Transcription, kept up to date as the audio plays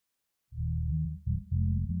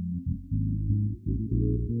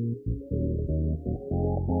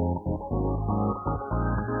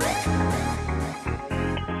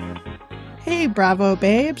Hey, Bravo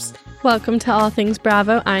babes. Welcome to All Things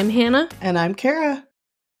Bravo. I'm Hannah. And I'm Kara.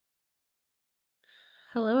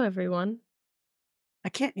 Hello, everyone. I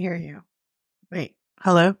can't hear you. Wait,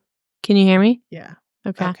 hello? Can you hear me? Yeah.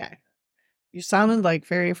 Okay. You sounded like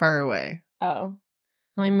very far away. Oh.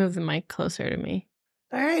 Let me move the mic closer to me.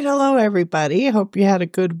 All right, hello, everybody. Hope you had a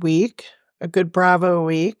good week, a good Bravo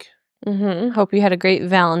week. Hope you had a great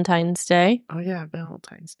Valentine's Day. Oh, yeah,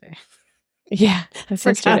 Valentine's Day. Yeah, that's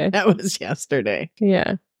yesterday. That was yesterday.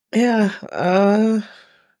 Yeah. Yeah, I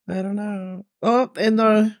don't know. Oh, in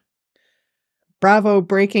the Bravo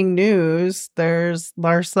breaking news, there's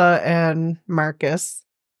Larsa and Marcus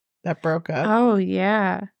that broke up. Oh,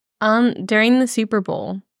 yeah. During the Super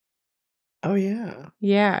Bowl. Oh, yeah.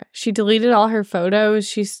 Yeah. She deleted all her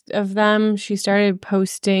photos of them. She started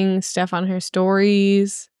posting stuff on her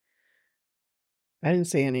stories. I didn't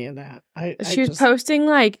see any of that. She was posting,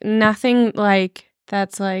 like, nothing, like,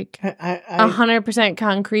 that's, like, 100%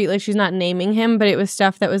 concrete. Like, she's not naming him, but it was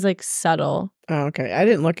stuff that was, like, subtle. Oh, okay. I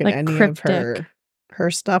didn't look at like any cryptic. of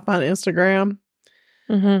her stuff on Instagram.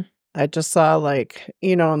 Mm-hmm. I just saw, like,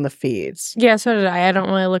 in the feeds. Yeah, so did I. I don't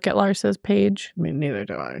really look at Larsa's page. I mean, neither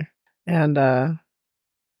do I. And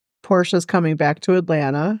Portia's coming back to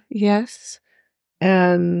Atlanta. Yes.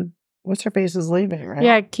 And what's her face is leaving, right?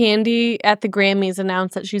 Yeah, Candy at the Grammys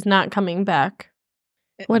announced that she's not coming back.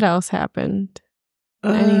 What else happened?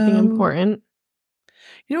 Anything important?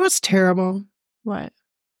 You know what's terrible? What?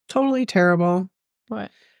 Totally terrible. What?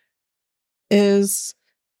 Is,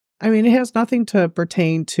 I mean, it has nothing to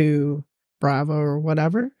pertain to Bravo or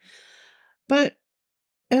whatever. But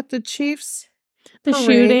at the Chiefs The parade,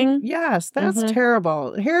 shooting? yes, that's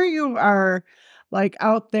terrible. Here you are, like,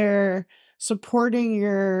 out there supporting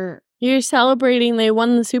your... You're celebrating they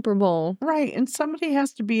won the Super Bowl. Right, and somebody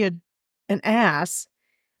has to be an ass.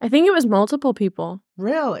 I think it was multiple people.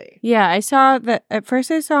 Really? Yeah, I saw that. At first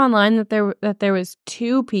I saw online that there was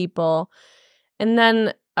 2 people. And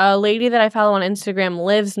then a lady that I follow on Instagram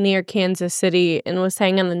lives near Kansas City and was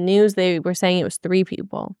saying on the news they were saying it was 3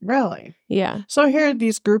 people. Really? Yeah. So here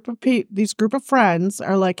these group of friends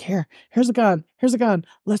are like, here's a gun.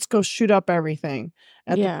 Let's go shoot up everything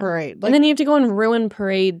at the parade. Like, and then you have to go and ruin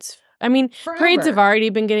parades. I mean, forever. Parades have already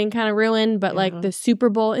been getting kind of ruined, but like the Super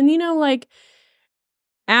Bowl, and like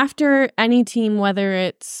after any team, whether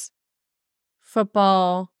it's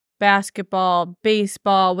football, basketball,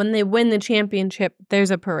 baseball, when they win the championship, there's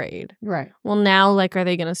a parade. Right. Well, now, like, are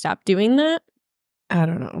they going to stop doing that? I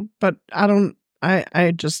don't know. But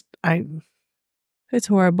It's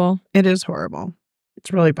horrible. It is horrible.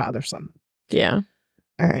 It's really bothersome. Yeah.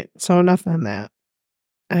 All right. So enough on that.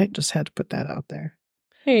 I just had to put that out there.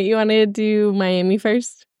 Hey, you want to do Miami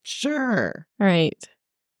first? Sure. All right.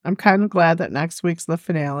 I'm kind of glad that next week's the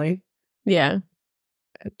finale. Yeah.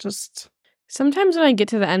 It just... Sometimes when I get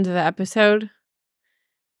to the end of the episode,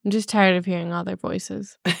 I'm just tired of hearing all their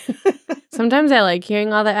voices. Sometimes I like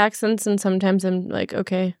hearing all the accents, and sometimes I'm like,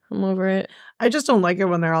 okay, I'm over it. I just don't like it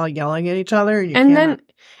when they're all yelling at each other. And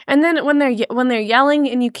then when they're yelling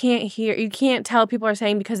and you can't tell people are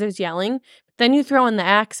saying because there's yelling. Then you throw in the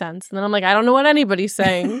accents, and then I'm like, I don't know what anybody's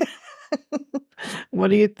saying. What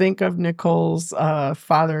do you think of Nicole's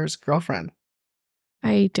father's girlfriend?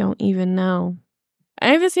 I don't even know. I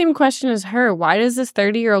have the same question as her. Why does this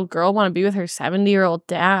 30-year-old girl want to be with her 70-year-old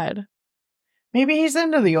dad? Maybe he's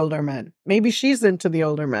into the older men. Maybe she's into the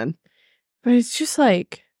older men. But it's just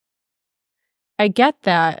like, I get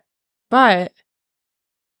that. But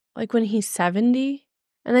like when he's 70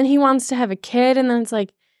 and then he wants to have a kid, and then it's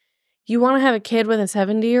like, you want to have a kid with a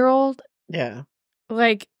 70-year-old? Yeah.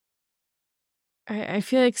 Like, I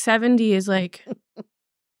feel like 70 is like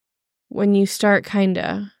when you start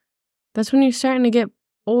that's when you're starting to get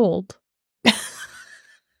old.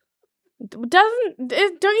 Don't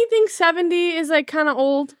you think 70 is like kind of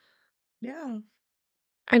old? Yeah.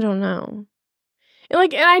 I don't know.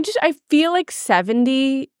 Like, and I feel like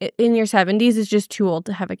 70 in your 70s is just too old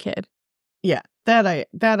to have a kid. Yeah, that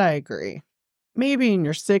I agree. Maybe in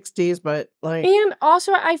your 60s, but like... And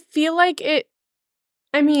also, I feel like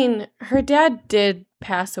her dad did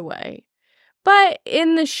pass away. But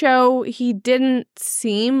in the show, he didn't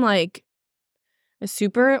seem like a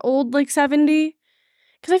super old, like 70.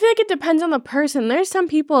 Because I feel like it depends on the person. There's some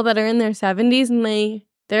people that are in their 70s and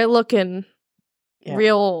they're looking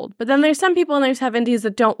real old. But then there's some people in their 70s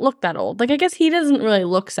that don't look that old. Like, I guess he doesn't really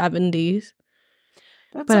look 70s.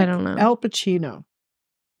 But like I don't know. Al Pacino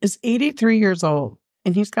is 83 years old,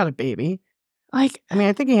 and he's got a baby. Like, I mean,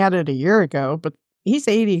 I think he had it a year ago, but he's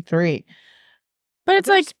 83. But it's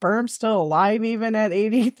Their like, sperm's still alive even at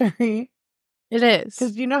 83. it is.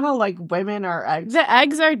 Because you know how like women are eggs. The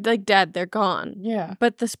eggs are like dead; they're gone. Yeah.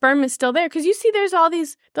 But the sperm is still there. Because you see,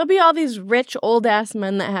 there'll be all these rich old ass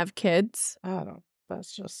men that have kids. I don't.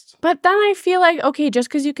 That's just. But then I feel like, okay, just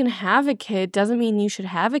because you can have a kid doesn't mean you should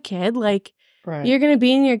have a kid. Like, Right. you're gonna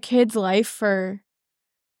be in your kid's life for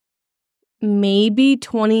maybe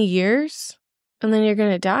 20 years, and then you're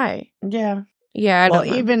gonna die. Yeah. Yeah, I Well,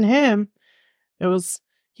 don't know. even him,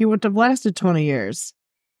 he wouldn't have lasted 20 years.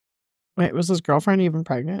 Wait, was his girlfriend even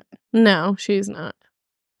pregnant? No, she's not.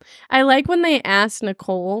 I like when they asked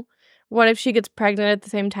Nicole, what if she gets pregnant at the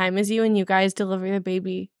same time as you and you guys deliver the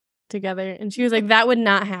baby together? And she was like, that would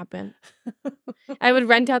not happen. I would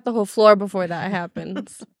rent out the whole floor before that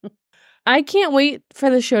happens. I can't wait for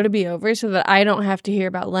the show to be over so that I don't have to hear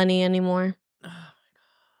about Lenny anymore.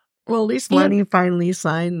 Well, at least Lenny finally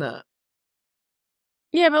signed the.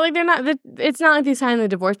 Yeah, but like it's not like they sign the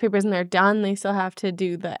divorce papers and they're done. They still have to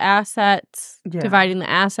do the assets, dividing the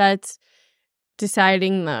assets,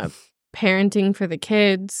 deciding the parenting for the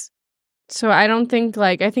kids. So I don't think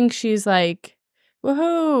I think she's like,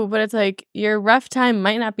 woohoo, but it's like your rough time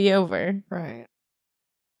might not be over. Right.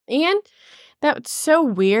 And that's so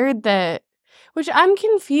weird which I'm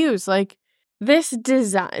confused. Like this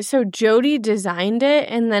design, so Jody designed it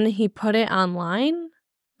and then he put it online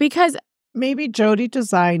because maybe Jody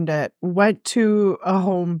designed it, went to a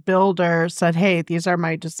home builder, said, hey, these are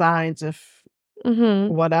my designs, if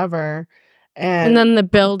whatever. And then the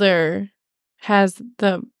builder has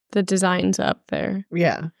the designs up there.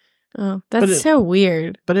 Yeah. Oh, that's so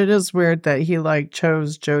weird. But it is weird that he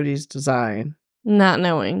chose Jody's design. Not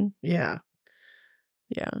knowing. Yeah.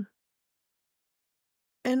 Yeah.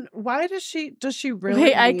 And why does she really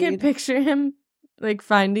Wait, I could picture him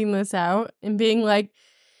finding this out and being like,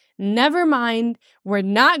 never mind, we're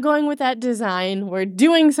not going with that design. We're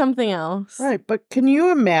doing something else. Right, but can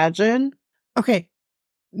you imagine? Okay,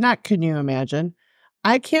 not can you imagine?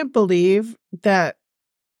 I can't believe that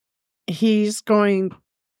he's going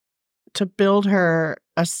to build her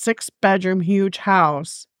a 6-bedroom huge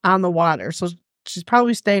house on the water. So she's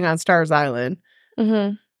probably staying on Stars Island.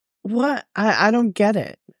 Mm-hmm. What? I don't get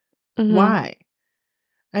it. Mm-hmm. Why?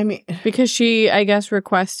 I mean, because she, I guess,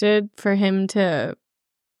 requested for him to.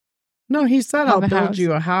 No, he said, I'll build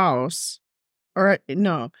you a house. Or,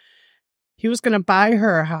 no. He was going to buy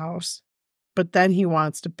her a house, but then he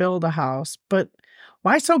wants to build a house. But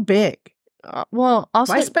why so big? Well,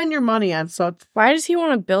 also. Why spend your money on such? Why does he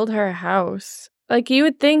want to build her a house? You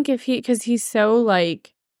would think because he's so,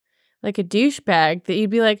 like a douchebag that you'd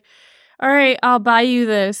be like, all right, I'll buy you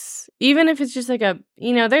this. Even if it's just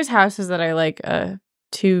there's houses that are like a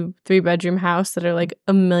 2-3 bedroom house that are like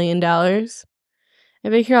 $1 million. I'd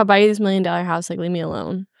be like, here, I'll buy you this $1 million house. Leave me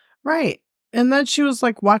alone. Right. And then she was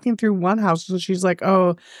walking through one house and she's like,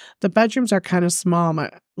 oh, the bedrooms are kind of small.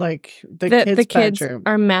 The kids' bedroom.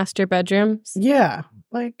 Are master bedrooms. Yeah.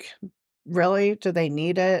 Really? Do they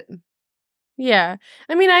need it? Yeah.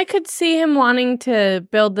 I mean, I could see him wanting to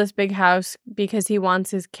build this big house because he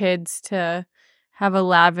wants his kids to have a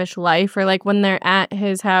lavish life, or when they're at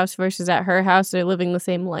his house versus at her house, they're living the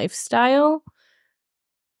same lifestyle.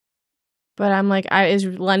 But I'm like, is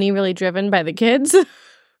Lenny really driven by the kids?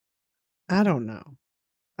 I don't know.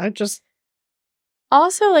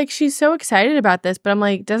 Also, she's so excited about this, but I'm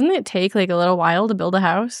like, doesn't it take a little while to build a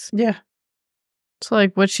house? Yeah. So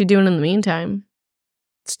what's she doing in the meantime?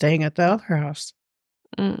 Staying at the other house.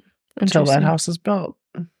 Until that house is built.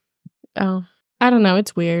 Oh, I don't know.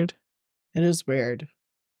 It's weird. It is weird.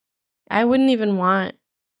 I wouldn't want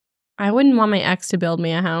my ex to build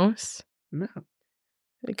me a house. No.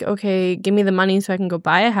 Okay, give me the money so I can go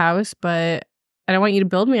buy a house, but I don't want you to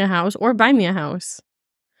build me a house or buy me a house.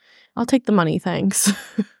 I'll take the money, thanks.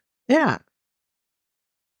 Yeah.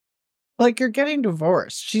 You're getting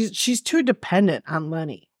divorced. She's too dependent on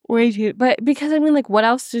Lenny. Way too. But because what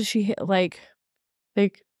else does she other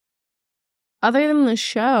than the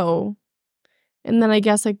show? And then I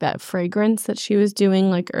guess that fragrance that she was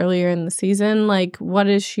doing earlier in the season, what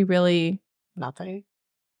is she really? Nothing.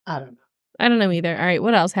 I don't know. I don't know either. All right,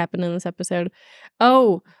 what else happened in this episode?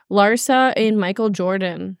 Oh, Larsa and Michael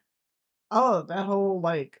Jordan. Oh, that whole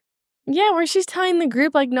Yeah, where she's telling the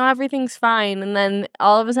group no, everything's fine, and then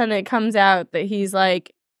all of a sudden it comes out that he's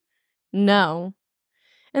no.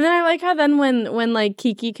 And then I like how then when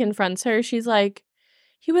Kiki confronts her, she's like,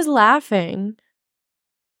 he was laughing.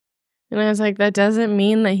 And I was like, that doesn't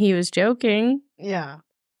mean that he was joking. Yeah.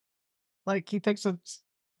 He thinks it's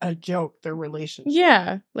a joke, their relationship.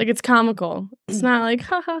 Yeah. It's comical. It's not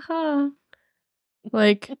ha ha ha.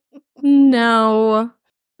 No.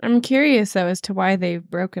 I'm curious, though, as to why they've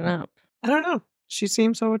broken up. I don't know. She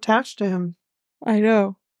seems so attached to him. I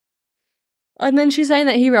know. And then she's saying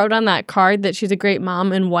that he wrote on that card that she's a great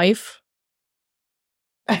mom and wife.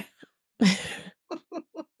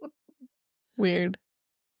 Weird.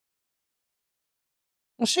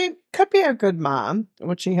 Well, she could be a good mom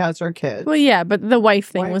when she has her kids. Well, yeah, but the wife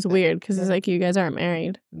thing Wife was thing, weird because it's yeah. like you guys aren't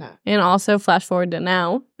married. No. And also, flash forward to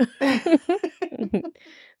now.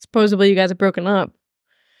 Supposedly you guys have broken up.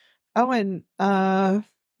 Oh, and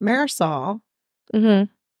Marisol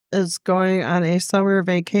Mm-hmm. is going on a summer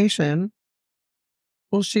vacation.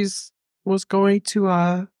 Well, was going to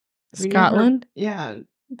renew Scotland? Yeah.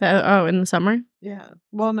 In the summer? Yeah.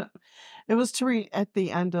 Well, no, it was at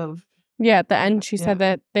the end of. Yeah, at the end she said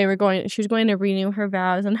that she was going to renew her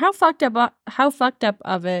vows. And how fucked up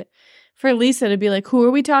of it for Lisa to be like, who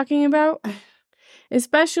are we talking about?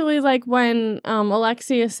 Especially like when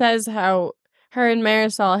Alexia says how her and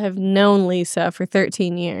Marisol have known Lisa for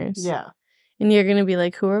 13 years. Yeah. And you're going to be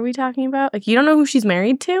like, who are we talking about? Like, you don't know who she's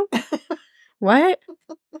married to? What?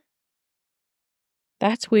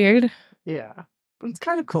 That's weird. Yeah. But it's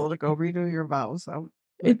kind of cool to go renew your vows.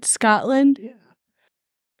 It's Scotland? Yeah.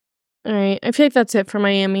 All right. I feel like that's it for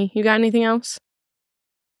Miami. You got anything else?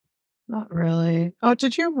 Not really. Oh,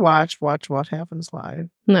 did you watch What Happens Live?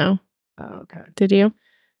 No. Oh, okay. Did you?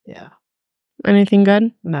 Yeah. Anything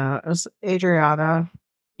good? No, it was Adriana.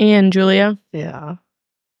 And Julia? Yeah.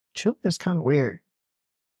 Julia's kind of weird.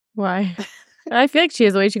 Why? I feel like she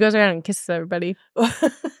is the way she goes around and kisses everybody.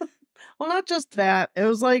 Well, not just that. It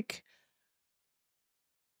was like,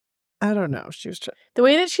 I don't know. She was the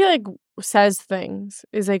way that she like says things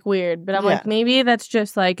is like weird, but I'm like, maybe that's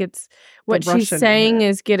just like it's what she's saying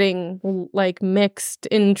is getting like mixed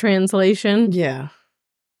in translation. Yeah.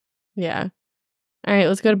 Yeah. All right,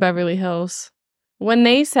 let's go to Beverly Hills. When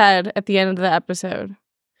they said at the end of the episode,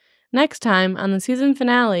 next time on the season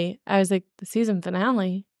finale, I was like, the season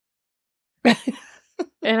finale?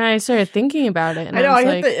 And I started thinking about it. And I know, I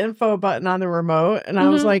hit the info button on the remote, and I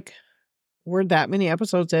was like, we're that many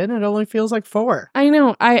episodes in? It only feels like 4. I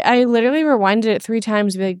know. I literally rewinded it 3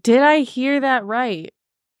 times to be like, did I hear that right?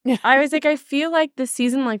 Yeah. I was like, I feel like the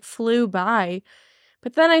season like flew by.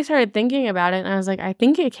 But then I started thinking about it, and I was like, I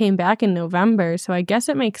think it came back in November, so I guess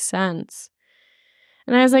it makes sense.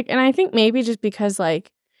 And I was like, and I think maybe just because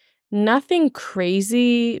like nothing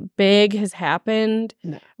crazy big has happened.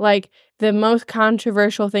 No. Like the most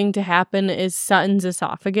controversial thing to happen is Sutton's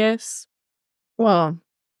esophagus. Well,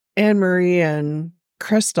 Anne-Marie and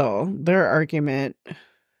Crystal, their argument.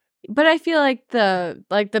 But I feel like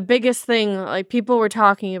the biggest thing like people were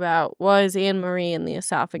talking about was Anne-Marie and the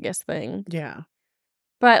esophagus thing. Yeah.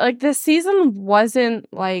 But like this season wasn't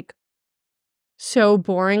like so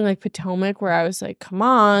boring like Potomac where I was like, come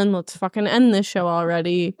on, let's fucking end this show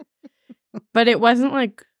already. But it wasn't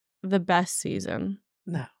like the best season.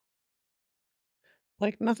 No.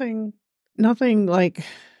 Like nothing like,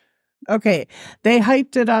 okay, they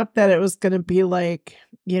hyped it up that it was going to be like,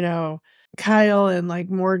 you know, Kyle and like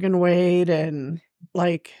Morgan Wade and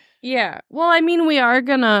like. Yeah. Well, I mean, we are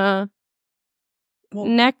gonna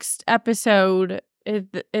next episode,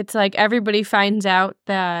 it's like everybody finds out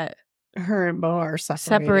that her and Bo are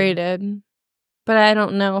separated. But I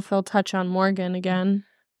don't know if they'll touch on Morgan again.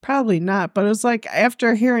 Probably not. But it's like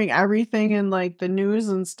after hearing everything in like the news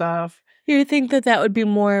and stuff. You would think that would be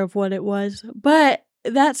more of what it was. But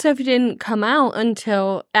that stuff didn't come out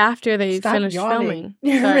until after they finished filming.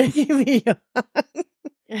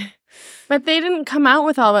 But they didn't come out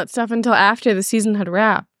with all that stuff until after the season had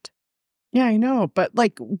wrapped. Yeah, I know. But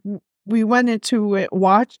like we went into it,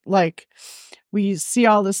 like we see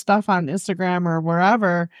all this stuff on Instagram or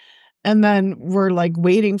wherever, and then we're like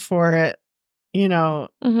waiting for it, you know,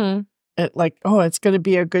 it like, oh, it's going to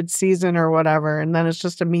be a good season or whatever. And then it's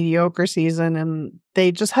just a mediocre season, and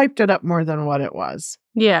they just hyped it up more than what it was.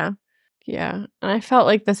 Yeah. Yeah. And I felt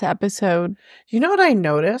like this episode. You know what I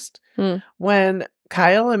noticed? When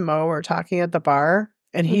Kyle and Mo were talking at the bar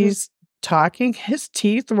and he's talking, his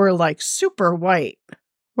teeth were like super white.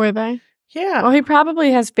 Were they? Yeah. Well, he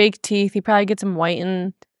probably has fake teeth. He probably gets them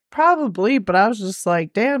whitened. Probably, but I was just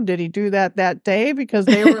like, damn, did he do that day? Because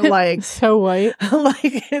they were like so white.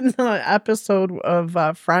 Like in the episode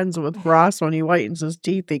of Friends with Ross, when he whitens his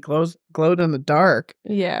teeth, he glowed in the dark.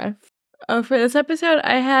 Yeah. Oh, for this episode,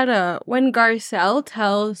 I had when Garcelle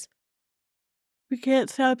tells, we can't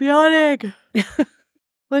stop yawning.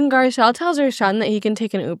 When Garcelle tells her son that he can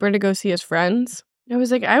take an Uber to go see his friends, I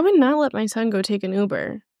was like, I would not let my son go take an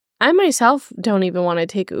Uber. I myself don't even want to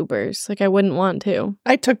take Ubers. Like, I wouldn't want to.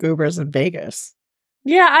 I took Ubers in Vegas.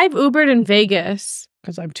 Yeah, I've Ubered in Vegas.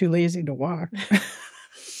 Because I'm too lazy to walk.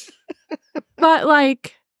 But,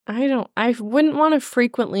 like, I wouldn't want to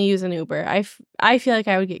frequently use an Uber. I feel like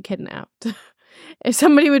I would get kidnapped. If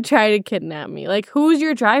somebody would try to kidnap me. Like, who's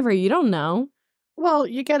your driver? You don't know. Well,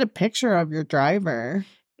 you get a picture of your driver.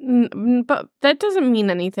 But that doesn't mean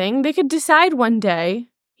anything. They could decide one day,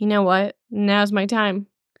 you know what? Now's my time.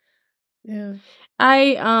 Yeah.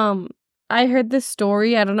 I heard this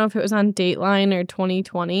story. I don't know if it was on Dateline or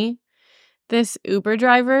 2020. This Uber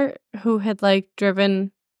driver who had, like,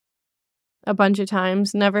 driven a bunch of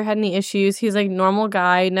times, never had any issues. He's, like, normal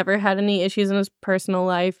guy, never had any issues in his personal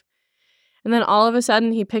life. And then all of a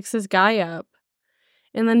sudden, he picks this guy up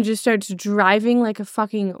and then just starts driving like a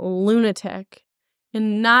fucking lunatic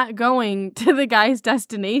and not going to the guy's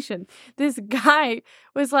destination. This guy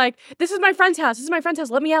was like, this is my friend's house. This is my friend's house.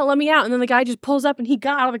 Let me out. Let me out. And then the guy just pulls up and he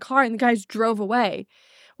got out of the car and the guy just drove away.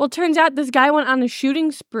 Well, it turns out this guy went on a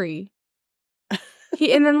shooting spree.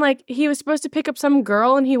 And then, like, he was supposed to pick up some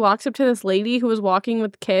girl and he walks up to this lady who was walking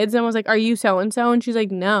with kids and was like, are you so-and-so? And she's like,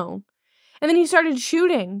 no. And then he started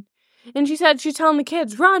shooting. And she said, she's telling the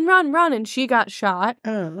kids, run, run, run. And she got shot.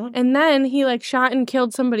 Oh. And then he, like, shot and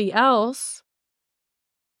killed somebody else.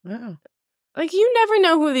 Oh. Like, you never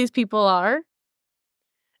know who these people are.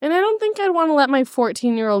 And I don't think I'd want to let my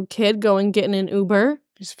 14-year-old kid go and get in an Uber.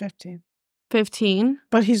 He's 15. 15?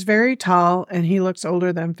 But he's very tall and he looks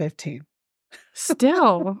older than 15.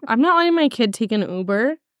 Still, I'm not letting my kid take an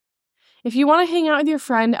Uber. If you want to hang out with your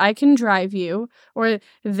friend, I can drive you, or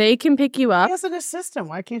they can pick you up. She has an assistant.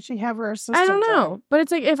 Why can't she have her assistant? I don't know. drive? But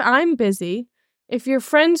it's like, if I'm busy, if your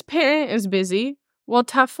friend's parent is busy, well,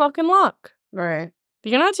 tough fucking luck. Right.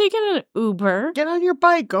 You're not taking an Uber. Get on your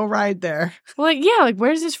bike. Go ride there. Like, yeah, like,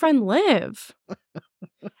 where does this friend live?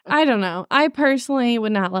 I don't know. I personally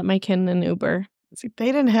would not let my kid in an Uber. See, they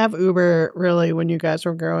didn't have Uber really when you guys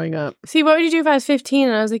were growing up. See, what would you do if I was 15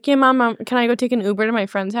 and I was like, yeah, mom, can I go take an Uber to my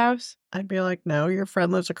friend's house? I'd be like, no, your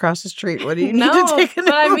friend lives across the street. What do you need No, to take an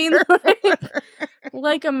but Uber? I mean,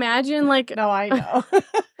 like, imagine, like, No, I know.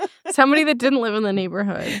 somebody that didn't live in the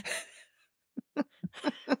neighborhood.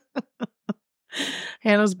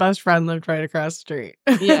 Hannah's best friend lived right across the street.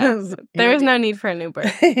 Yeah, there was no need for an Uber.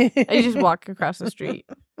 I just walk across the street.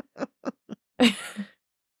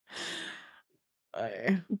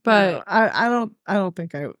 But I don't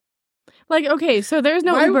think I. Like, okay, so there's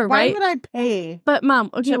no Uber, right? Why would I pay? But mom,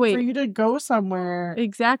 okay, wait. For you to go somewhere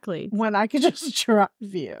Exactly. when I could just drive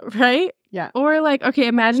you, right? Yeah. Or like, okay,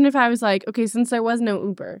 imagine if I was like, okay, since there was no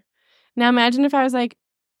Uber, now imagine if I was like,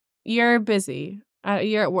 you're busy,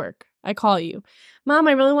 you're at work, I call you, Mom,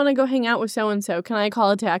 I really want to go hang out with so and so. Can I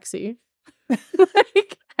call a taxi?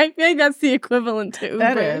 Like, I feel like that's the equivalent to Uber.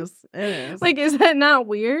 That is. It is. Like, is that not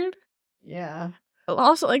weird? Yeah.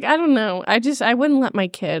 Also, like, I don't know. I wouldn't let my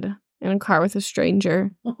kid in a car with a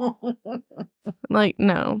stranger. Like,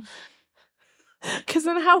 no. Because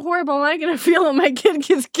then how horrible am I going to feel when my kid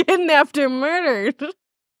gets kidnapped or murdered?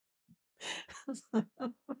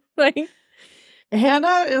 Like,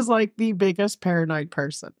 Hannah is like the biggest paranoid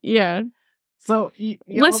person. yeah. So you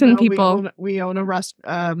Listen, people. we own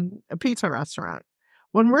a pizza restaurant.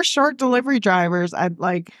 When we're short delivery drivers,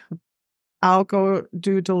 I'll go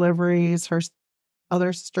do deliveries. Her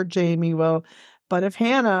other sister Jamie will. But if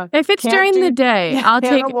it's during the day,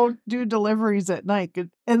 Hannah won't do deliveries at night.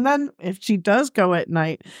 And then if she does go at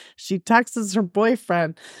night, she texts her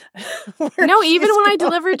boyfriend. No, even when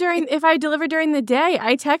if I deliver during the day,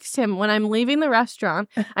 I text him when I'm leaving the restaurant.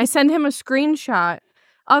 I send him a screenshot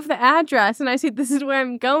of the address and I say, this is where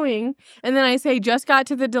I'm going. And then I say, just got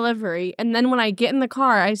to the delivery. And then when I get in the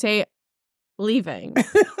car, I say, leaving.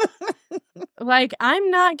 Like,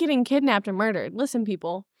 I'm not getting kidnapped or murdered. Listen,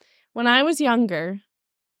 people. When I was younger,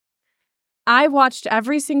 I watched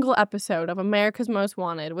every single episode of America's Most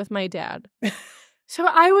Wanted with my dad. So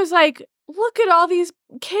I was like, look at all these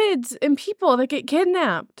kids and people that get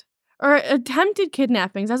kidnapped or attempted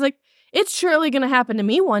kidnappings. I was like, it's surely going to happen to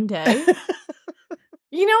me one day.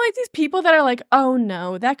 You know, like these people that are like, oh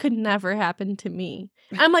no, that could never happen to me.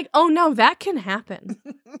 I'm like, oh no, that can happen.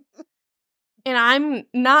 And I'm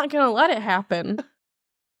not going to let it happen.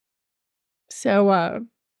 So,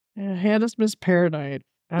 Hannah's Miss Paranoid.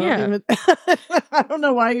 I don't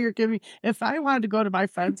know why you're giving. If I wanted to go to my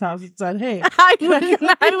friend's house and said, "Hey,"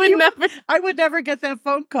 I would never get that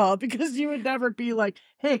phone call because you would never be like,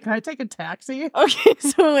 "Hey, can I take a taxi?" Okay,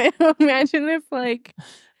 so imagine if like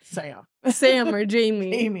Sam or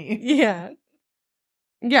Jamie. Amy. Yeah,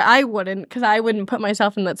 I wouldn't because I wouldn't put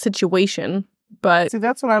myself in that situation. But see,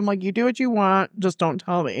 that's what I'm like. You do what you want, just don't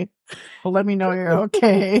tell me. Well, let me know you're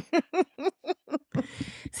okay.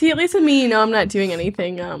 See, at least with me, you know, I'm not doing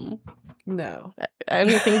anything No.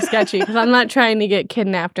 anything sketchy, because I'm not trying to get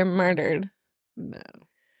kidnapped or murdered. No.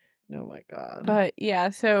 Oh my God. But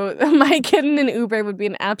yeah, so my kid in an Uber would be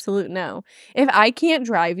an absolute no. If I can't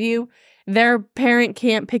drive you, their parent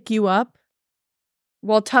can't pick you up,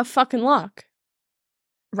 well, tough fucking luck.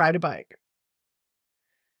 Ride a bike.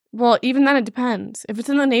 Well, even then it depends. If it's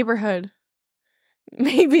in the neighborhood,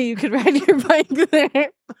 maybe you could ride your bike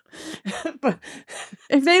there. But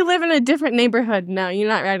if they live in a different neighborhood, no, you're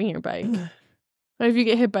not riding your bike. What if you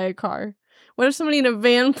get hit by a car? What if somebody in a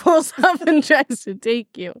van pulls up and tries to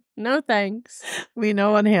take you? No thanks. we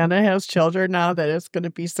know when Hannah has children now that it's going to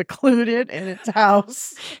be secluded in its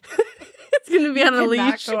house. It's going to be on a cannot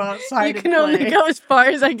leash. go outside You and can only play. go as far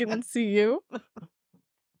as I can see you.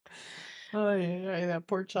 Oh, yeah, that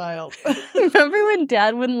poor child. Remember when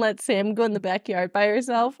Dad wouldn't let Sam go in the backyard by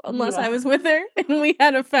herself unless I was with her and we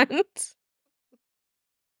had a fence?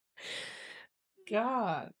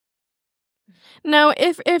 God. No,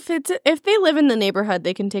 if they live in the neighborhood,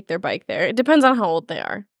 they can take their bike there. It depends on how old they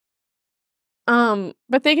are.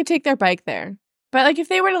 But they could take their bike there. But like if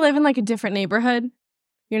they were to live in like a different neighborhood,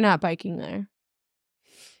 you're not biking there.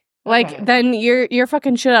 Like Okay. then you're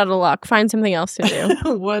fucking shit out of luck. Find something else to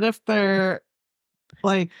do. What if they're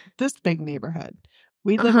like this big neighborhood?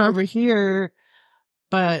 We live over here,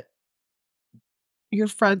 but your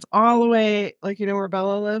friend's all the way, like you know where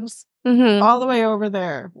Bella lives? Mm-hmm. All the way over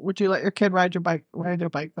there. Would you let your kid ride their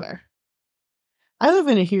bike there? I live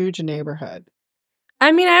in a huge neighborhood.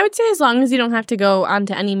 I mean, I would say as long as you don't have to go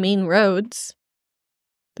onto any main roads,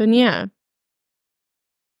 then yeah.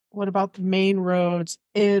 What about the main roads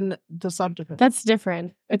in the subdivision? That's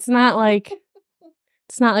different. It's not like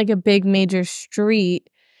a big major street,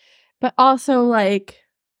 but also like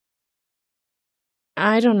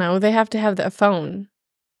I don't know, they have to have a phone.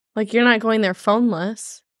 Like you're not going there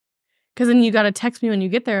phoneless. Cuz then you got to text me when you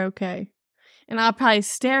get there, okay? And I'll probably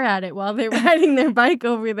stare at it while they're riding their bike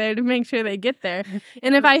over there to make sure they get there.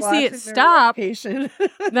 And if I see it stop, then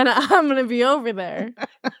I'm going to be over there.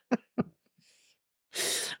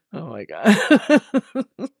 Oh my God.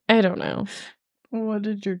 I don't know. What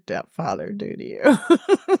did your father do to you?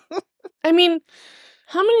 I mean,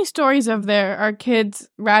 how many stories of there are kids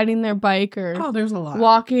riding their bike or there's a lot.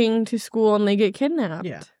 Walking to school and they get kidnapped?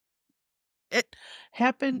 Yeah. It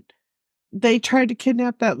happened. They tried to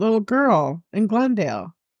kidnap that little girl in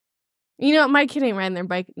Glendale. You know, my kid ain't riding their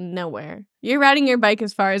bike nowhere. You're riding your bike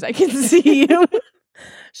as far as I can see you.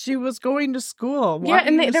 She was going to school. Yeah,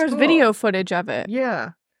 and there was video footage of it.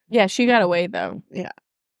 Yeah. Yeah, she got away, though. Yeah.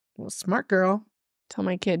 Well, smart girl. Tell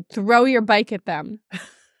my kid, throw your bike at them.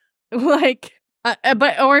 Like,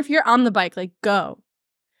 or if you're on the bike, like, go.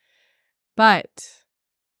 But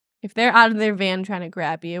if they're out of their van trying to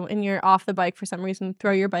grab you and you're off the bike for some reason,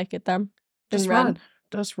 throw your bike at them. Just run.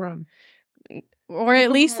 Just run. Or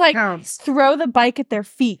at least, like, throw the bike at their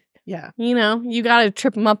feet. Yeah. You know, you got to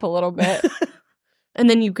trip them up a little bit. And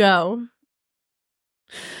then you go.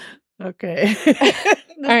 Okay.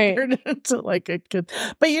 All right. Turned into like a kid.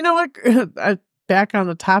 But you know what? Back on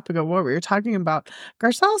the topic of what we were talking about,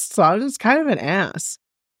 Garcelle's son is kind of an ass.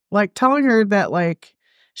 Like telling her that like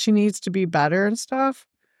she needs to be better and stuff.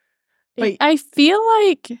 But I feel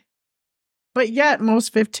like... But yet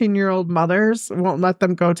most 15-year-old mothers won't let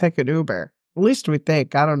them go take an Uber. At least we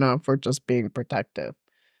think. I don't know if we're just being protective.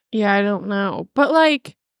 Yeah, I don't know. But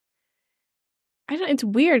like... it's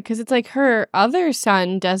weird because it's like her other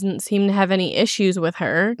son doesn't seem to have any issues with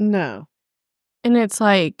her. No. And it's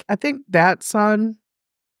like... I think that son,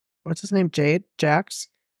 what's his name? Jax?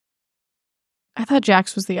 I thought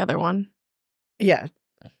Jax was the other one. Yeah.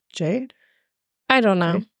 Jade? I don't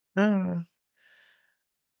know. Jade?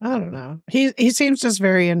 I don't know. He seems just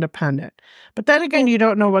very independent. But then again, you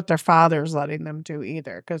don't know what their father's letting them do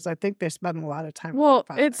either because I think they spend a lot of time Well, with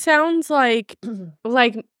their father. it sounds like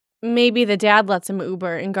maybe the dad lets him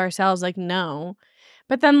Uber and Garcelle's like, no.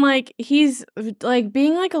 But then, like, he's, like,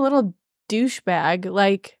 being, like, a little douchebag,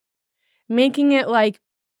 like, making it, like,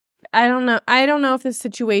 I don't know if this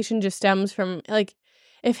situation just stems from, like,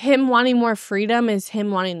 if him wanting more freedom is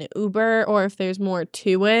him wanting to Uber or if there's more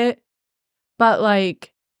to it. But,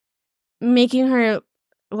 like, making her,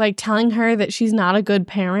 like, telling her that she's not a good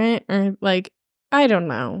parent or, like, I don't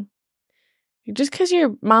know. Just because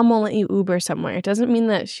your mom won't let you Uber somewhere, it doesn't mean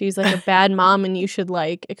that she's, like, a bad mom and you should,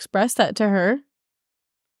 like, express that to her.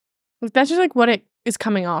 Like, that's just, like, what it is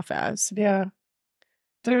coming off as. Yeah.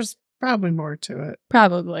 There's probably more to it.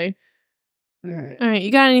 Probably. All right. All right,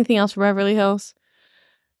 you got anything else for Beverly Hills?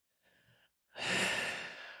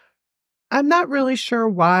 I'm not really sure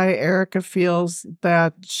why Erica feels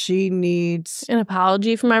that she needs an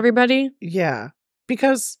apology from everybody. Yeah,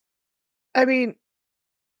 because I mean,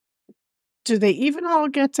 do they even all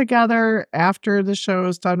get together after the show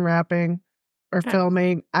is done wrapping or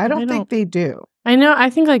filming? I don't think they do. I know. I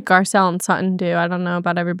think like Garcelle and Sutton do. I don't know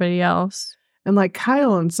about everybody else. And like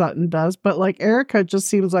Kyle and Sutton does, but like Erica just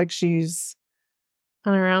seems like she's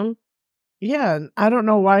on her own. Yeah, and I don't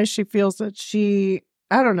know why she feels that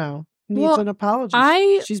I don't know, needs an apology.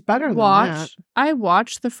 She's better than that. I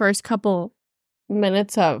watched the first couple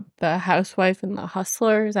minutes of The Housewife and the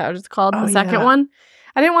Hustler. Is that what it's called? The second one.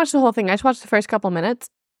 I didn't watch the whole thing. I just watched the first couple minutes.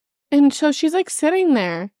 And so she's like sitting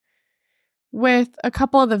there with a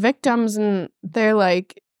couple of the victims and they're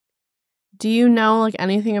like, do you know like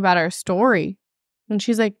anything about our story? And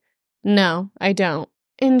she's like, no, I don't.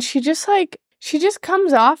 And she just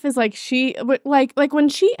comes off as like like when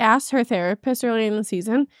she asked her therapist early in the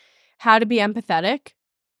season how to be empathetic,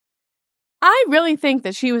 I really think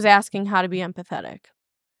that she was asking how to be empathetic.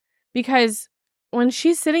 Because when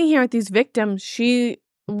she's sitting here with these victims, she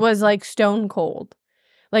was like stone cold.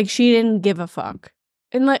 Like she didn't give a fuck.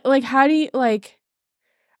 And like how do you like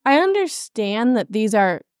I understand that these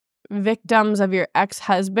are victims of your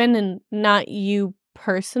ex-husband and not you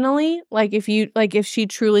personally. Like if she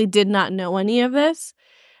truly did not know any of this,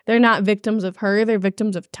 they're not victims of her, they're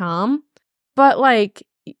victims of Tom. But like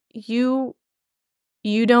you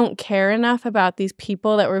don't care enough about these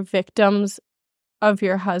people that were victims of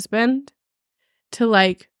your husband to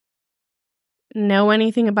like know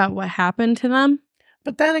anything about what happened to them.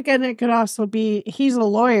 But then again, it could also be he's a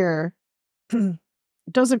lawyer.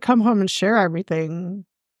 Doesn't come home and share everything.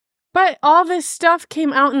 But all this stuff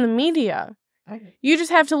came out in the media. You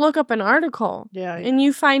just have to look up an article. Yeah. And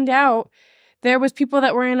you find out there was people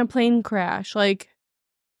that were in a plane crash. Like,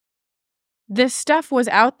 this stuff was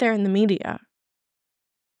out there in the media.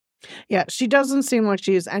 Yeah, she doesn't seem like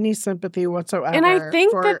she has any sympathy whatsoever. And I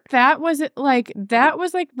think that was like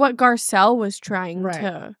what Garcelle was trying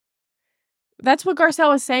to. That's what Garcelle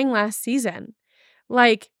was saying last season.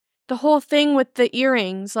 Like, the whole thing with the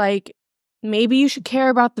earrings, like, maybe you should care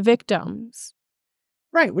about the victims.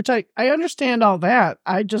 Right, which I understand all that.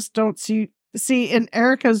 I just don't see, and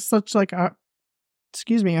Erica's such like a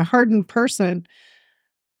hardened person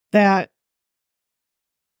that,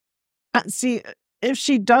 if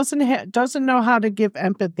she doesn't know how to give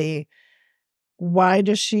empathy, why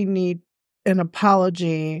does she need an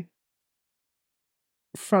apology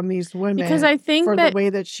from these women? Because I think for the way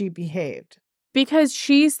that she behaved. Because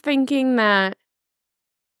she's thinking that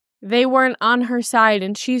they weren't on her side,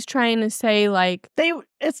 and she's trying to say like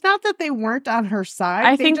it's not that they weren't on her side.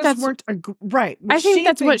 I think that's weren't right. I think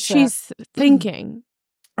that's what she's thinking.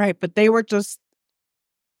 Right, but they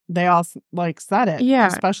all like said it. Yeah,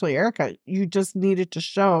 especially Erica. You just needed to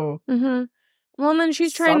show. Mm-hmm. Well, and then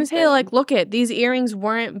she's trying to say like, look, these earrings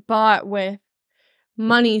weren't bought with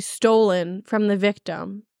money stolen from the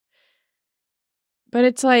victim. But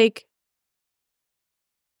it's like,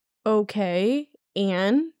 okay,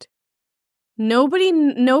 and nobody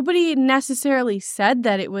necessarily said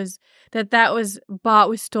that it was that was bought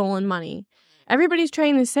with stolen money. Everybody's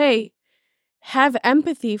trying to say, have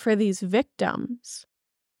empathy for these victims.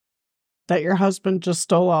 That your husband just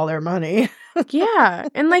stole all their money. Yeah.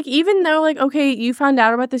 And like, even though like, okay, you found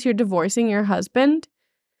out about this, you're divorcing your husband.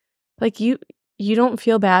 Like you don't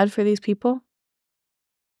feel bad for these people?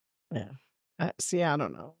 Yeah. I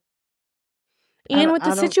don't know. And with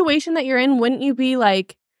the situation that you're in, wouldn't you be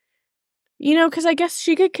like, because I guess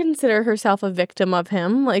she could consider herself a victim of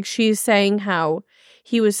him. Like she's saying how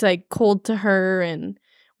he was like cold to her and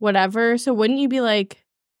whatever. So wouldn't you be like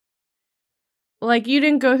you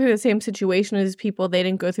didn't go through the same situation as people, they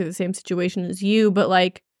didn't go through the same situation as you, but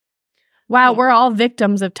like, wow, we're all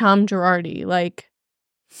victims of Tom Girardi. Like,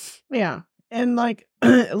 yeah. And like,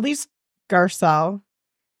 at least Garcelle,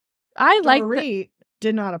 Marie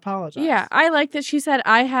did not apologize. Yeah, I like that she said,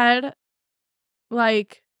 I had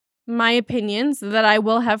like my opinions that I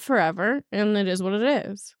will have forever, and it is what it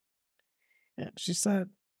is. Yeah, she said,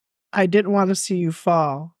 I didn't want to see you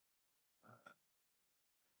fall.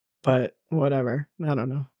 But whatever. I don't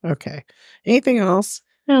know. Okay. Anything else?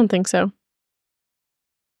 I don't think so.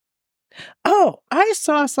 Oh, I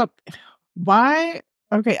saw something. Why?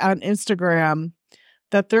 Okay, on Instagram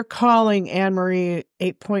that they're calling Anne-Marie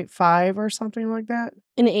 8.5 or something like that.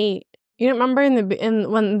 An 8. You don't remember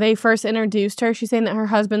when they first introduced her, she's saying that her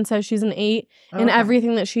husband says she's an 8 in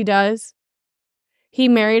everything that she does. He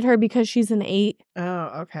married her because she's an 8.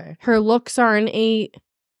 Oh, okay. Her looks are an 8.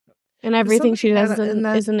 And everything she does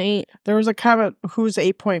is an 8. There was a comment, who's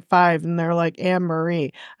 8.5? And they're like,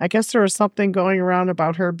 Anne-Marie. I guess there was something going around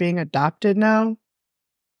about her being adopted now.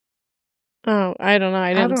 Oh, I don't know.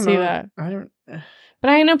 I didn't see that. But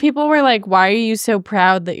I know people were like, why are you so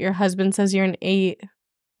proud that your husband says you're an 8?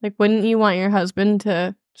 Like, wouldn't you want your husband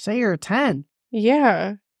to say you're a 10?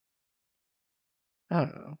 Yeah. I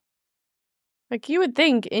don't know. Like, you would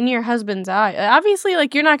think in your husband's eye. Obviously,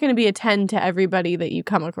 like, you're not going to be a 10 to everybody that you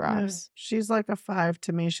come across. She's like a 5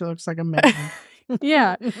 to me. She looks like a man.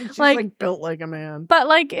 Yeah. She's like built like a man. But,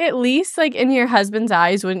 like, at least, like, in your husband's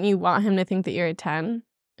eyes, wouldn't you want him to think that you're a 10?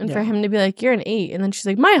 And for him to be like, you're an 8. And then she's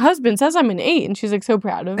like, my husband says I'm an 8. And she's, like, so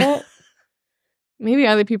proud of it. Maybe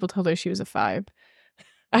other people told her she was a 5.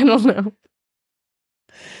 I don't know.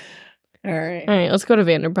 All right. All right, let's go to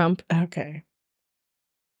Vanderpump. Okay.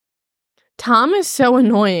 Tom is so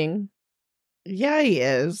annoying. Yeah, he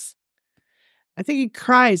is. I think he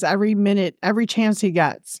cries every minute, every chance he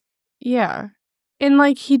gets. Yeah. And,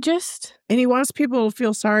 like, he just... And he wants people to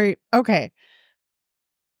feel sorry. Okay.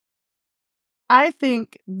 I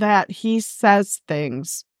think that he says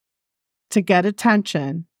things to get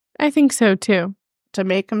attention. I think so, too. To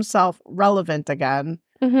make himself relevant again.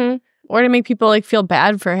 Mm-hmm. Or to make people, like, feel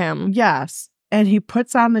bad for him. Yes. And he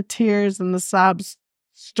puts on the tears and the sobs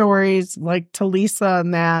stories, like, to Lisa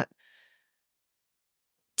and that.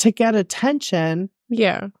 To get attention.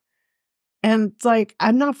 Yeah. And it's like,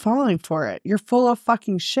 I'm not falling for it. You're full of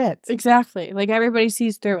fucking shit. Exactly. Like, everybody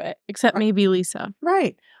sees through it. Except maybe Lisa.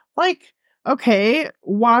 Right. Like, okay,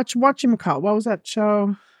 watch whatchamacallit. What was that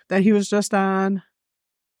show that he was just on?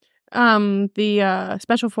 The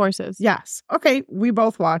Special Forces. Yes. Okay, we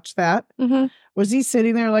both watched that. Mm-hmm. Was he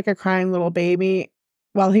sitting there like a crying little baby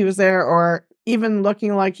while he was there, or even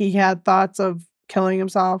looking like he had thoughts of killing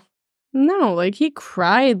himself? No, like, he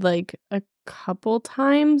cried, like, a couple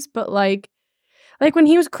times, but, like when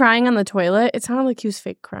he was crying on the toilet, it sounded like he was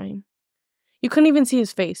fake crying. You couldn't even see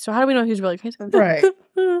his face, so how do we know he was really crying? Right.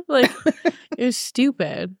 Like, it was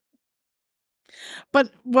stupid.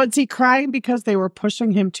 But was he crying because they were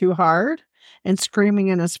pushing him too hard and screaming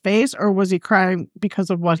in his face, or was he crying because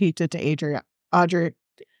of what he did to Ariana?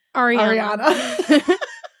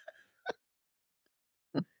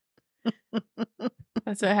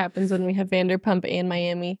 That's what happens when we have Vanderpump and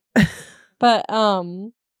Miami. But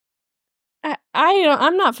I'm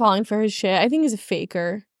not falling for his shit. I think he's a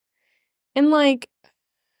faker. And, like,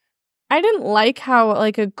 I didn't like how,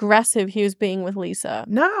 like, aggressive he was being with Lisa.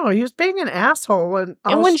 No, he was being an asshole.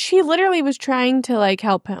 And when she literally was trying to, like,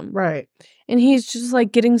 help him. Right. And he's just,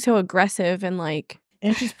 like, getting so aggressive and, like...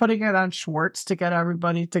 And she's putting it on Schwartz to get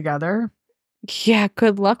everybody together. Yeah,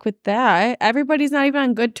 good luck with that. Everybody's not even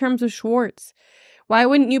on good terms with Schwartz. Why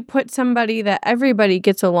wouldn't you put somebody that everybody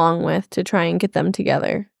gets along with to try and get them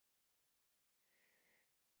together?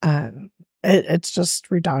 It's just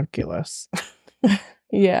ridiculous.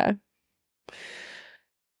 Yeah.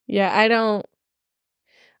 Yeah, I don't...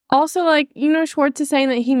 Also, like, Schwartz is saying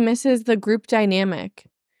that he misses the group dynamic.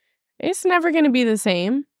 It's never going to be the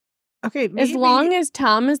same. Okay, maybe... As long as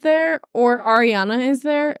Tom is there or Ariana is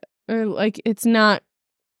there, or, like, it's not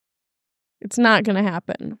going to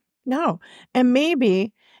happen. No. And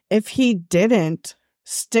maybe if he didn't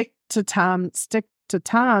stick by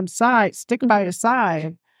his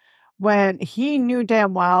side, when he knew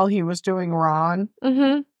damn well he was doing wrong,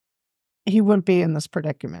 he wouldn't be in this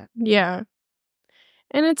predicament. Yeah.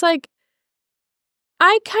 And it's like,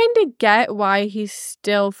 I kind of get why he's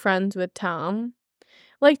still friends with Tom.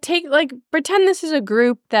 Like, pretend this is a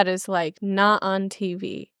group that is, like, not on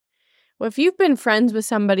TV. Well, if you've been friends with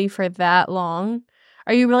somebody for that long,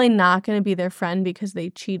 are you really not going to be their friend because they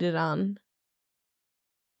cheated on?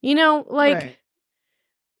 Like... Right.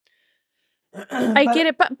 I get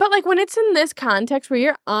it, but like when it's in this context where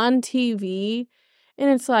you're on TV and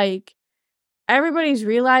it's like everybody's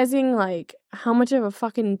realizing like how much of a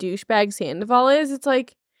fucking douchebag Sandoval is, it's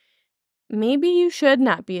like maybe you should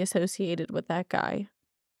not be associated with that guy.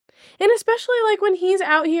 And especially like when he's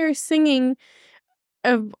out here singing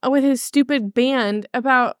with his stupid band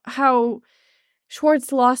about how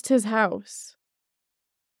Schwartz lost his house.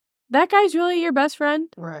 That guy's really your best friend?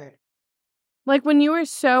 Right. Like when you were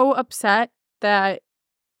so upset that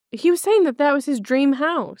he was saying that was his dream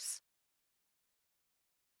house.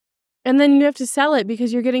 And then you have to sell it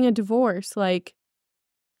because you're getting a divorce. Like,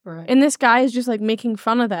 right. And this guy is just like making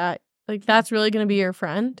fun of that. Like, that's really going to be your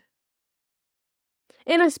friend?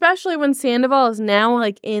 And especially when Sandoval is now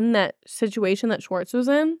like in that situation that Schwartz was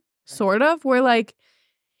in, sort of, where like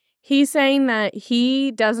he's saying that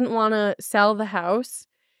he doesn't want to sell the house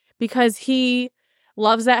because he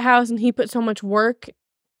loves that house and he put so much work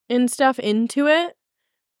and stuff into it.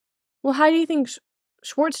 Well, how do you think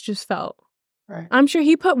Schwartz just felt? Right. I'm sure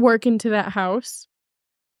he put work into that house.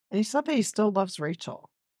 And he said he still loves Rachel.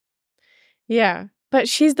 Yeah, but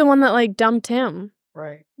she's the one that like dumped him.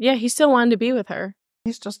 Right. Yeah, he still wanted to be with her.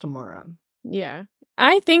 He's just a moron. Yeah.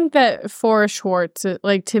 I think that for Schwartz,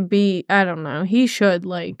 like, to be, I don't know, he should,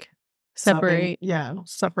 like, separate.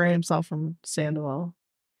 Separate himself from Sandoval.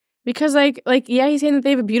 Because, like, yeah, he's saying that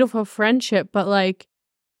they have a beautiful friendship, but, like...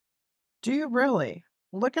 Do you really?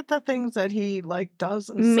 Look at the things that he, like, does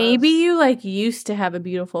and maybe says. you, like, used to have a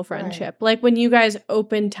beautiful friendship. Right. Like, when you guys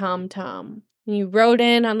opened Tom Tom. And you rode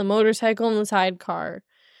in on the motorcycle in the sidecar.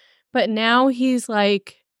 But now he's,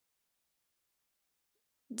 like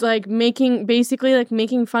making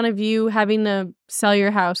fun of you having to sell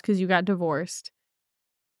your house because you got divorced.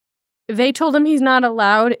 They told him he's not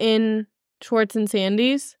allowed in Schwartz and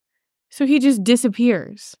Sandy's, so he just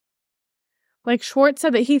disappears. Like, Schwartz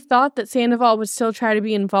said that he thought that Sandoval would still try to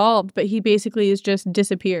be involved, but he basically has just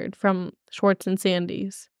disappeared from Schwartz and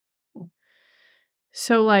Sandy's.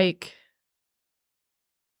 So, like,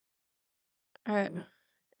 I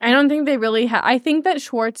don't think they really have... I think that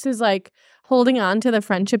Schwartz is, like, holding on to the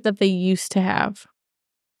friendship that they used to have.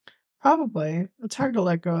 Probably. It's hard to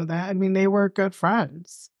let go of that. I mean, they were good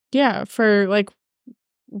friends. Yeah, for, like,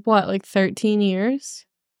 what, like 13 years?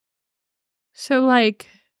 So, like,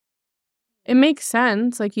 it makes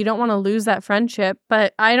sense. Like, you don't want to lose that friendship,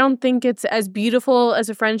 but I don't think it's as beautiful as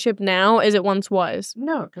a friendship now as it once was.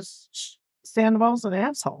 No, because Sandoval's an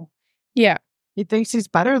asshole. Yeah. He thinks he's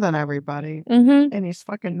better than everybody, and he's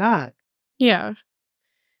fucking not. Yeah.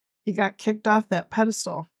 He got kicked off that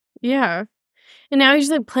pedestal. Yeah. And now he's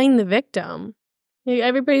just, like, playing the victim. Like,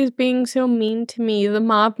 everybody's being so mean to me. The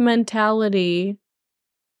mob mentality.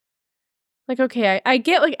 Like, okay, I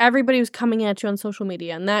get, like, everybody was coming at you on social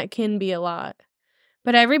media, and that can be a lot.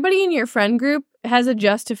 But everybody in your friend group has a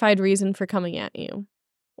justified reason for coming at you.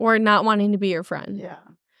 Or not wanting to be your friend. Yeah.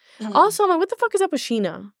 Also, I'm like, what the fuck is up with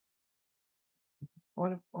Sheena?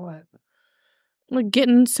 What? Like,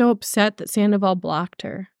 getting so upset that Sandoval blocked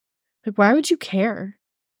her. Like, why would you care?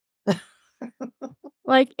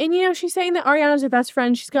 Like, and, you know, she's saying that Ariana's her best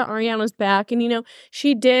friend. She's got Ariana's back. And, you know,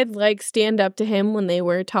 she did, like, stand up to him when they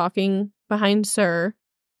were talking behind Sir.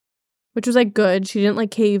 Which was, like, good. She didn't,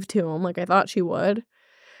 like, cave to him like I thought she would.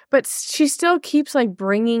 But she still keeps, like,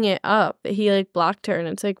 bringing it up that he, like, blocked her. And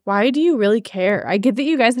it's like, why do you really care? I get that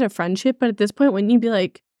you guys had a friendship, but at this point, wouldn't you be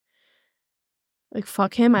like,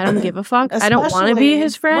 fuck him, I don't give a fuck. I don't want to be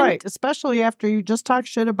his friend. Right, especially after you just talk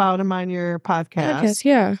shit about him on your podcast.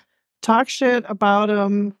 Yeah. Talk shit about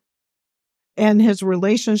him and his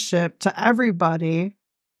relationship to everybody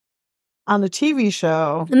on the TV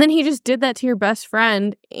show. And then he just did that to your best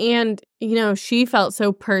friend. And, you know, she felt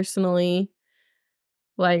so personally,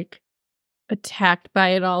 like, attacked by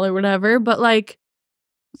it all or whatever. But, like...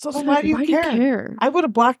 So why do you care? I would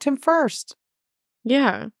have blocked him first.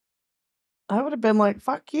 Yeah. I would have been like,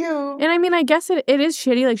 fuck you. And I mean, I guess it is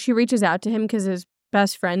shitty. Like, she reaches out to him because his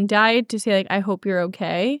best friend died to say, like, I hope you're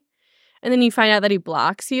okay. And then you find out that he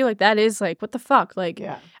blocks you. Like, that is, like, what the fuck? Like,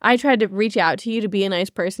 yeah. I tried to reach out to you to be a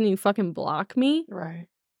nice person. You fucking block me. Right.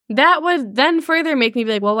 That would then further make me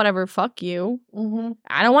be like, well, whatever, fuck you. Mm-hmm.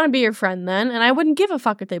 I don't want to be your friend then. And I wouldn't give a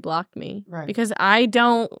fuck if they blocked me. Right. Because I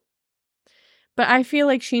don't. But I feel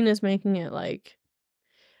like Sheena's making it, like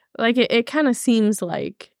it kind of seems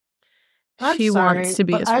like she wants to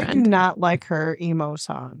be his friend. I do not like her emo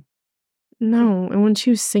song. No. And when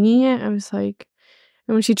she was singing it, I was like...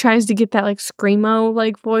 And when she tries to get that, like, screamo,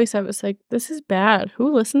 like, voice, I was like, this is bad.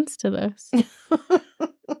 Who listens to this?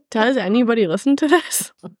 Does anybody listen to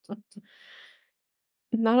this?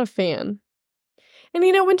 Not a fan. And,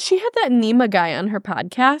 you know, when she had that Nima guy on her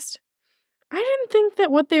podcast, I didn't think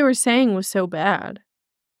that what they were saying was so bad.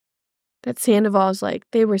 That Sandoval's, like,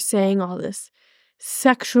 they were saying all this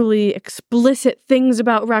sexually explicit things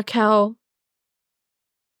about Raquel.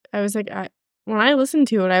 I was like, when I listened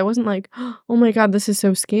to it, I wasn't like, oh my God, this is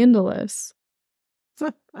so scandalous.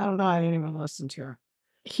 I don't know. I didn't even listen to her.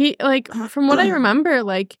 He, like, from what I remember,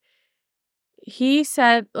 like, he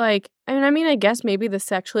said, like, I mean, I guess maybe the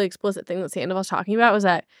sexually explicit thing that Sandoval's talking about was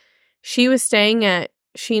that she was staying at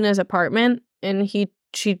Sheena's apartment and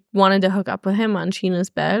she wanted to hook up with him on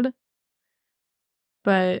Sheena's bed.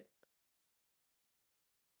 But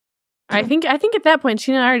I think at that point,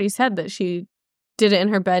 Sheena already said that she did it in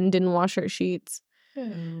her bed and didn't wash her sheets.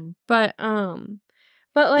 But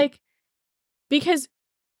like, because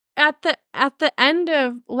at the end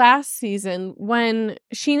of last season, when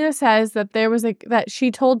Sheena says that there was that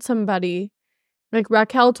she told somebody, like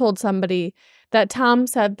Raquel told somebody that Tom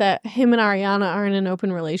said that him and Ariana are in an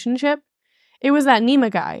open relationship, it was that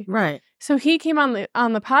Nima guy. Right. So he came on the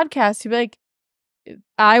podcast to be like,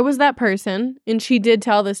 I was that person and she did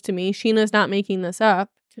tell this to me. Sheena's not making this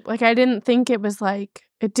up. Like, I didn't think it was like...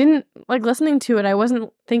 it didn't, like, listening to it, I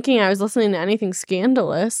wasn't thinking I was listening to anything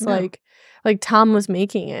scandalous. No. Like Tom was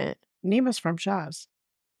making it. Nema's from Shaw's.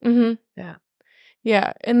 Mm-hmm. Yeah.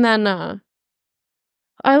 Yeah. And then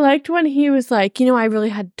I liked when he was like, I really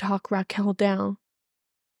had to talk Raquel down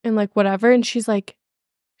and like whatever. And she's like,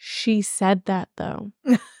 she said that though.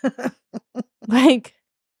 Like,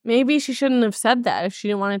 maybe she shouldn't have said that if she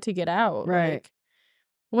didn't want it to get out. Right. Like,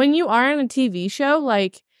 when you are on a TV show,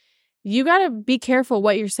 like, you got to be careful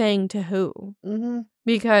what you're saying to who. Mm-hmm.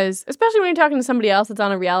 Because, especially when you're talking to somebody else that's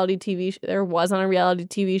on a reality TV or was on a reality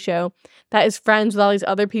TV show that is friends with all these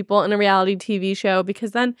other people in a reality TV show,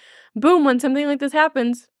 because then, boom, when something like this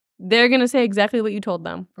happens, they're going to say exactly what you told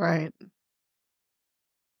them. Right.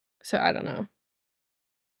 So, I don't know.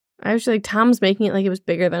 I was like, Tom's making it like it was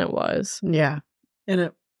bigger than it was. Yeah. And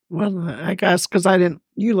it wasn't, I guess, because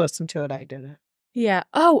you listened to it, I didn't. Yeah.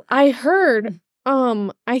 Oh, I heard,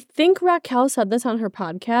 I think Raquel said this on her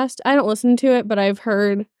podcast. I don't listen to it, but I've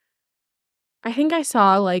heard, I think I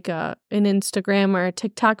saw like an Instagram or a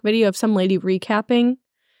TikTok video of some lady recapping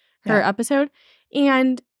her episode.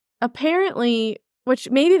 And apparently,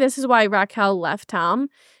 which maybe this is why Raquel left Tom,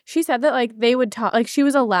 she said that like they would talk, like she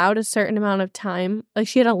was allowed a certain amount of time, like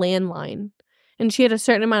she had a landline and she had a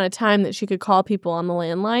certain amount of time that she could call people on the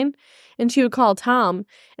landline, and she would call Tom.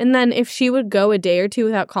 And then if she would go a day or two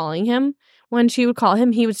without calling him, when she would call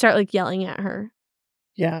him, he would start like yelling at her.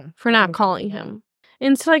 Yeah. For not calling him.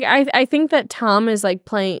 And so like I think that Tom is like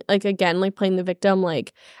playing, like again, like playing the victim,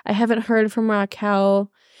 like I haven't heard from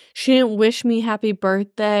Raquel. She didn't wish me happy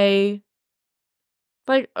birthday.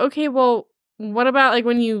 Like, okay, well, what about like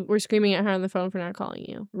when you were screaming at her on the phone for not calling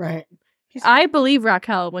you? Right. I believe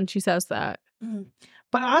Raquel when she says that.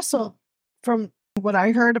 But also, from what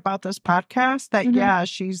I heard about this podcast, that yeah,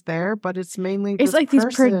 she's there, but it's mainly it's this like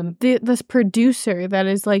person. this producer that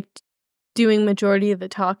is like doing majority of the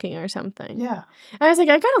talking or something. Yeah. I was like,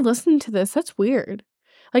 I gotta listen to this. That's weird.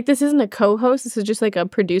 Like, this isn't a co-host. This is just like a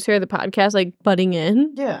producer of the podcast, like butting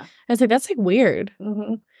in. Yeah. I was like, that's like weird.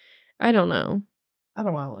 Mm-hmm. I don't know. I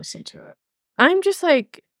don't want to listen to it. I'm just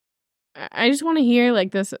like, I just want to hear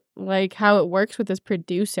like this, like how it works with this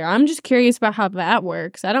producer. I'm just curious about how that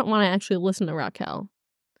works. I don't want to actually listen to Raquel.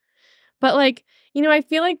 But like, I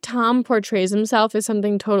feel like Tom portrays himself as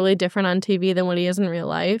something totally different on TV than what he is in real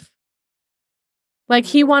life. Like,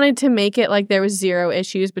 he wanted to make it like there was zero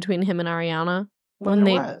issues between him and Ariana.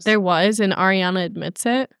 There was, and Ariana admits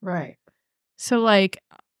it. Right. So like,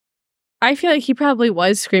 I feel like he probably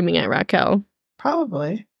was screaming at Raquel.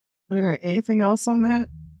 Probably. All right. Anything else on that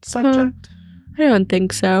subject? I don't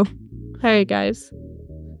think so. All right, guys.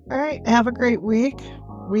 All right. Have a great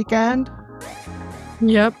weekend.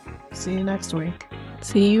 Yep. See you next week.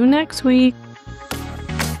 See you next week.